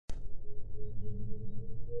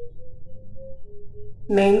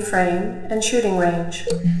Mainframe and shooting range.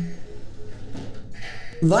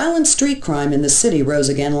 Violent street crime in the city rose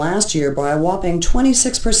again last year by a whopping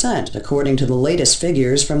 26%, according to the latest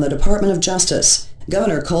figures from the Department of Justice.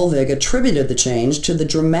 Governor Kolvig attributed the change to the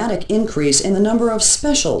dramatic increase in the number of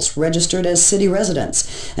specials registered as city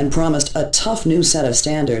residents and promised a tough new set of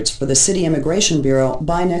standards for the City Immigration Bureau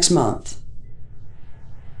by next month.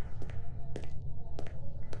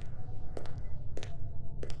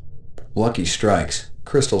 Lucky Strikes.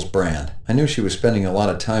 Crystal's brand. I knew she was spending a lot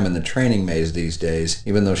of time in the training maze these days,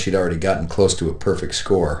 even though she'd already gotten close to a perfect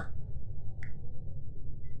score.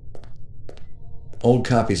 Old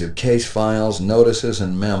copies of case files, notices,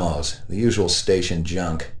 and memos. The usual station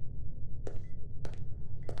junk.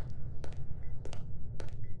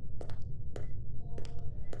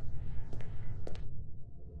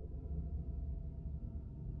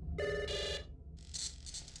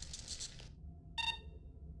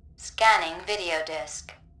 Scanning video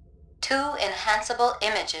disk. 2 enhanceable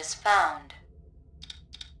images found.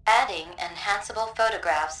 Adding enhanceable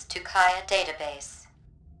photographs to Kaya database.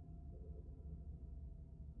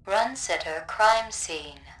 Run sitter crime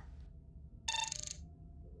scene.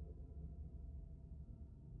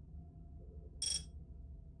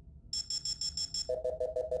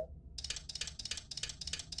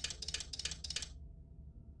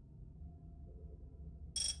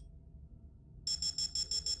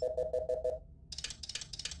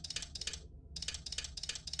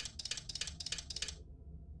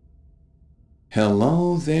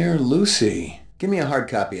 Hello there, Lucy. Give me a hard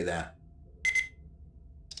copy of that.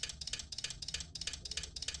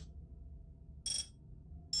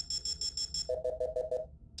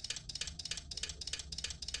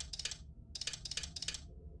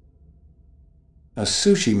 A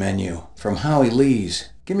sushi menu from Howie Lee's.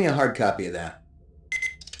 Give me a hard copy of that.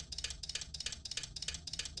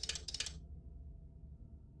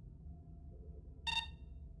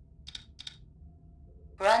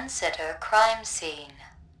 Run sitter crime scene.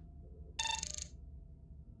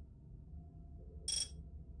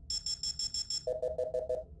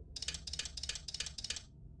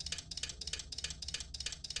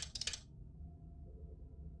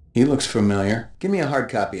 He looks familiar. Give me a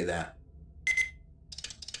hard copy of that.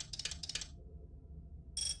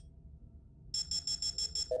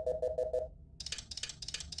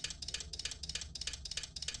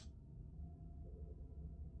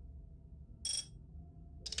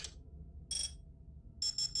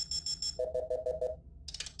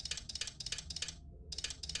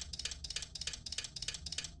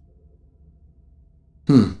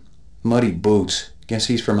 Muddy boots. Guess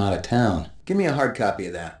he's from out of town. Give me a hard copy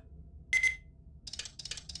of that.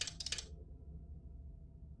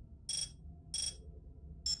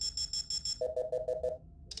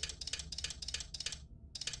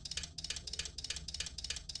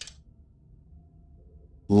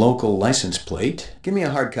 Local license plate. Give me a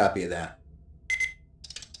hard copy of that.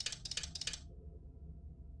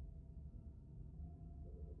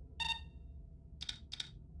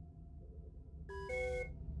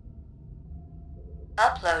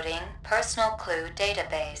 Uploading personal clue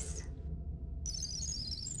database.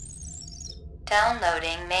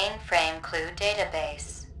 Downloading mainframe clue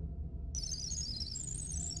database.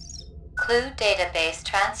 Clue database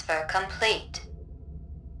transfer complete.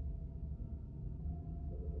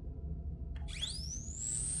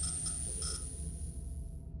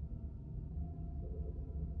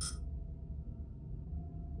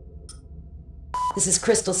 This is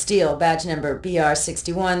Crystal Steel, badge number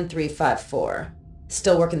BR61354.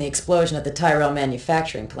 Still working the explosion at the Tyrell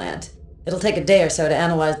manufacturing plant. It'll take a day or so to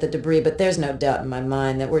analyze the debris, but there's no doubt in my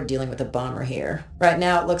mind that we're dealing with a bomber here. Right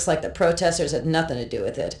now, it looks like the protesters had nothing to do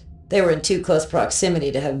with it. They were in too close proximity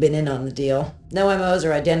to have been in on the deal. No MOs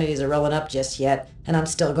or identities are rolling up just yet, and I'm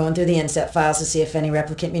still going through the inset files to see if any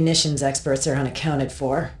replicant munitions experts are unaccounted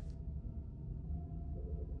for.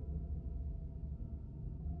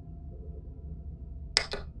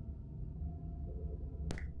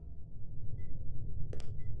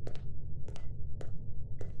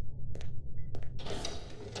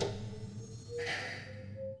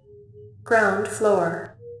 Ground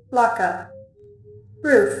floor. Lockup.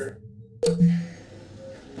 Roof.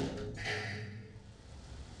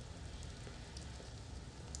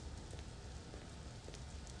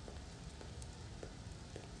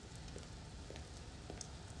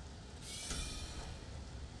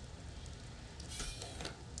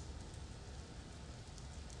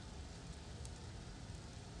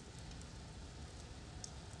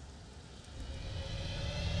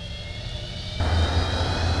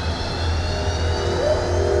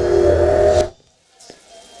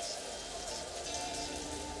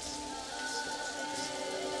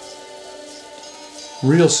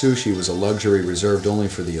 Real sushi was a luxury reserved only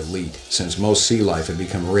for the elite, since most sea life had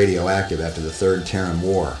become radioactive after the Third Terran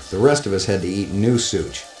War. The rest of us had to eat new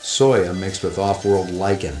such, soya mixed with off-world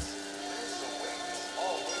lichen.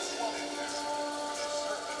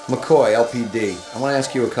 McCoy, LPD, I want to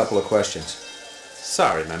ask you a couple of questions.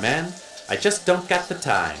 Sorry, my man. I just don't got the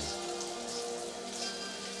time.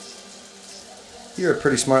 You're a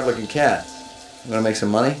pretty smart-looking cat. You want to make some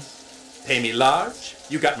money? Pay me large,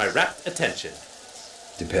 you got my rapt attention.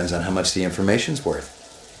 Depends on how much the information's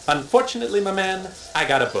worth. Unfortunately, my man, I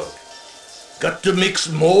got a book. Got to mix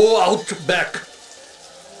more out back.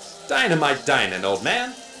 Dynamite dining, old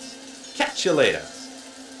man. Catch you later.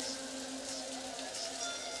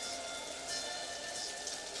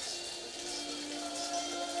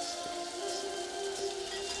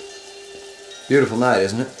 Beautiful night,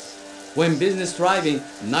 isn't it? When business thriving,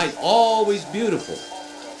 night always beautiful.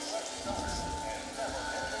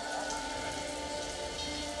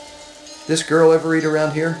 This girl ever eat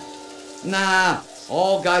around here? Nah,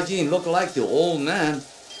 all gaijin look like the old man.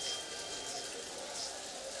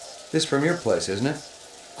 This from your place, isn't it?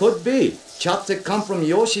 Could be. Chopstick come from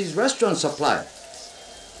Yoshi's restaurant supply.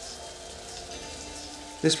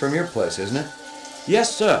 This from your place, isn't it?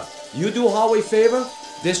 Yes, sir. You do Huawei favor?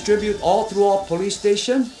 Distribute all through our police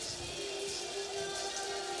station?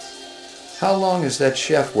 How long has that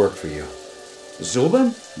chef worked for you?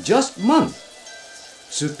 Zubin? Just month.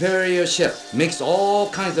 Superior chef. Makes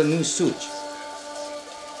all kinds of new sushi.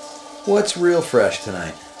 What's real fresh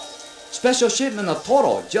tonight? Special shipment of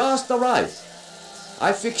Toro just arrived.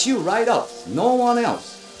 I fix you right up. No one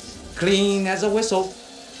else. Clean as a whistle.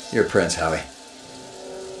 You're Prince, Howie.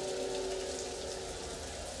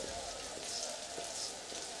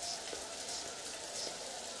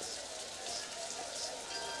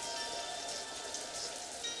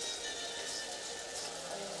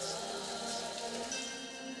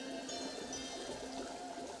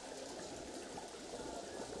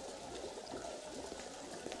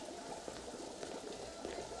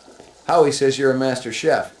 Howie says you're a master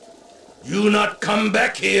chef. You not come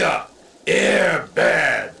back here. Air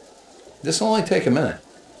bad. This'll only take a minute.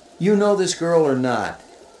 You know this girl or not?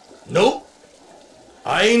 Nope.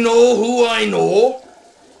 I know who I know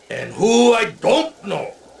and who I don't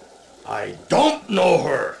know. I don't know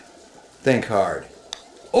her. Think hard.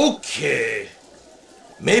 Okay.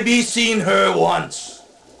 Maybe seen her once.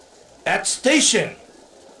 At station.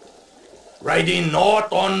 Riding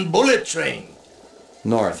north on bullet train.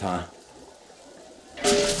 North, huh?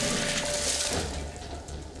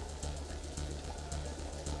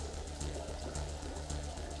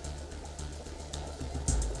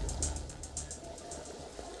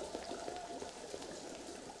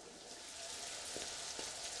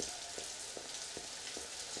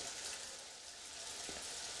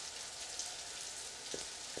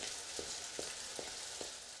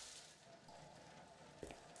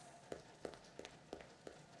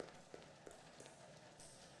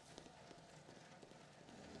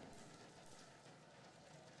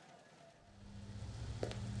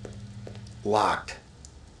 Locked.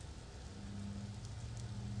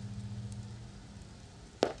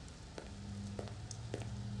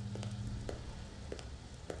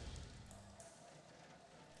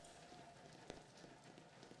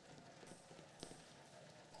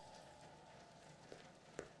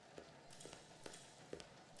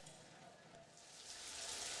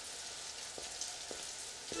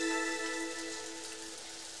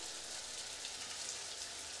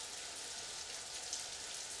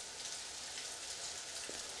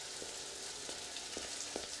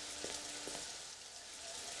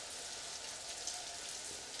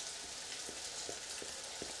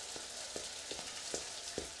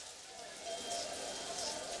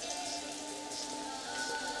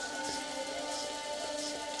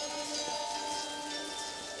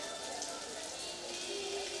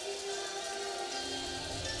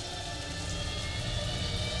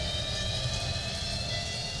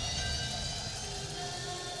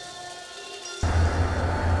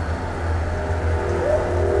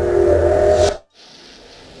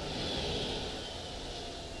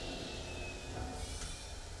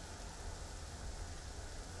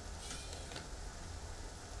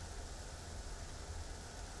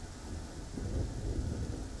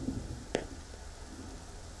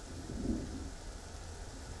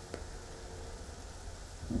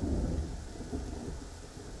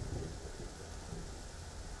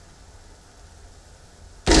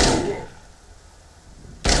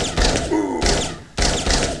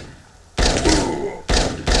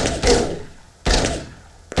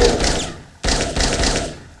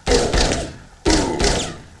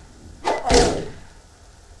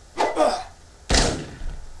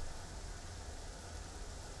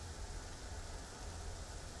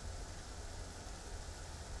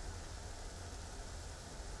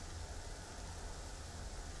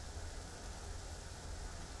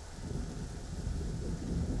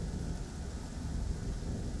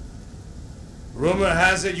 Rumor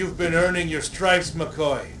has it you've been earning your stripes,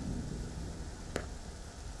 McCoy.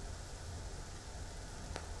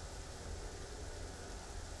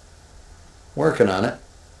 Working on it.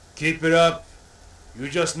 Keep it up. You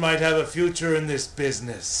just might have a future in this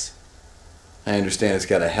business. I understand it's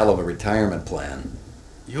got a hell of a retirement plan.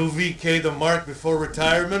 You VK the mark before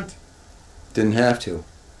retirement? Didn't have to.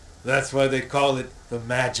 That's why they call it the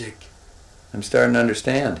magic. I'm starting to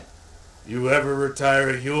understand. You ever retire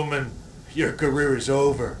a human, your career is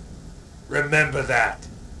over. Remember that.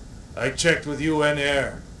 I checked with UN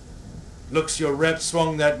Air. Looks your rep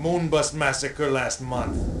swung that moonbus massacre last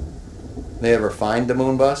month. They ever find the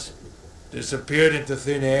moon bus? Disappeared into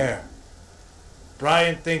thin air.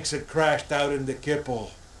 Brian thinks it crashed out in the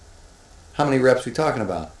Kipple. How many reps we talking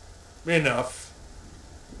about? Enough.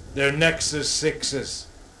 They're Nexus 6s.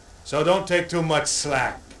 So don't take too much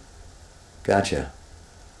slack. Gotcha.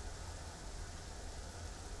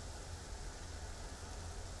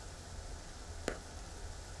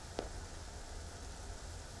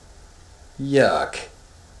 Yuck.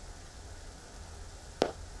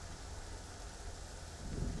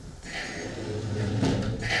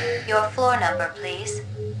 Your floor number, please.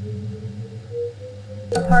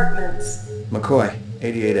 Apartments. McCoy,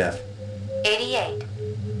 88F. 88.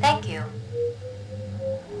 Thank you.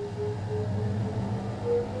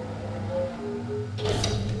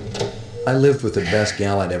 I lived with the best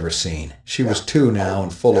gal I'd ever seen. She was 2 now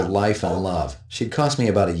and full of life and love. She'd cost me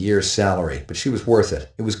about a year's salary, but she was worth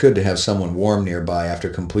it. It was good to have someone warm nearby after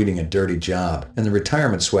completing a dirty job, and the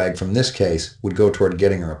retirement swag from this case would go toward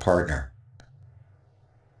getting her a partner.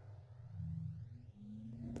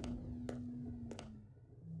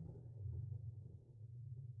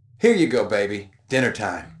 Here you go, baby. Dinner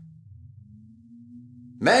time.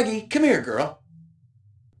 Maggie, come here, girl.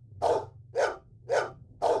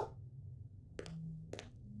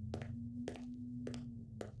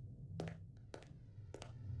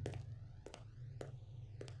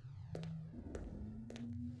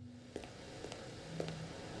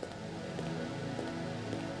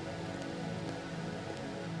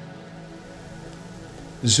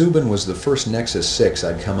 Zubin was the first Nexus 6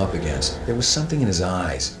 I'd come up against. There was something in his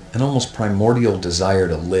eyes, an almost primordial desire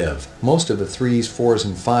to live. Most of the 3s, 4s,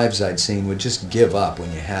 and 5s I'd seen would just give up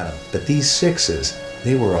when you had them. But these 6s,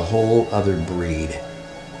 they were a whole other breed.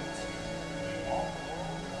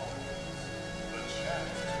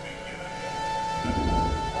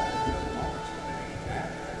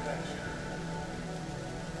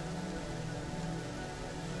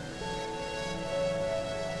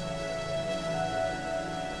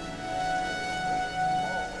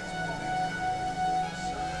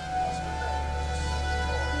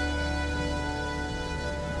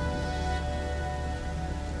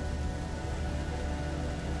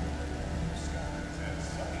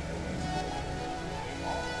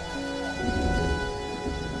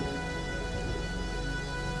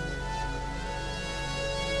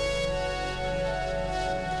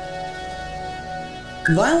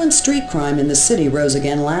 Violent street crime in the city rose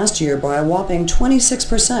again last year by a whopping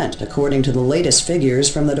 26%, according to the latest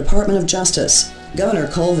figures from the Department of Justice. Governor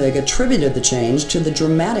Kolvig attributed the change to the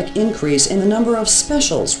dramatic increase in the number of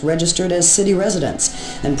specials registered as city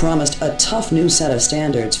residents and promised a tough new set of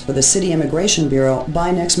standards for the City Immigration Bureau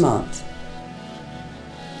by next month.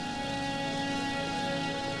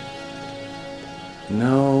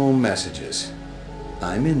 No messages.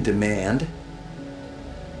 I'm in demand.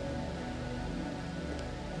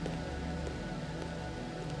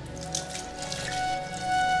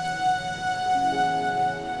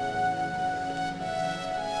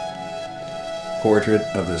 Portrait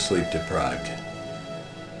of the sleep-deprived.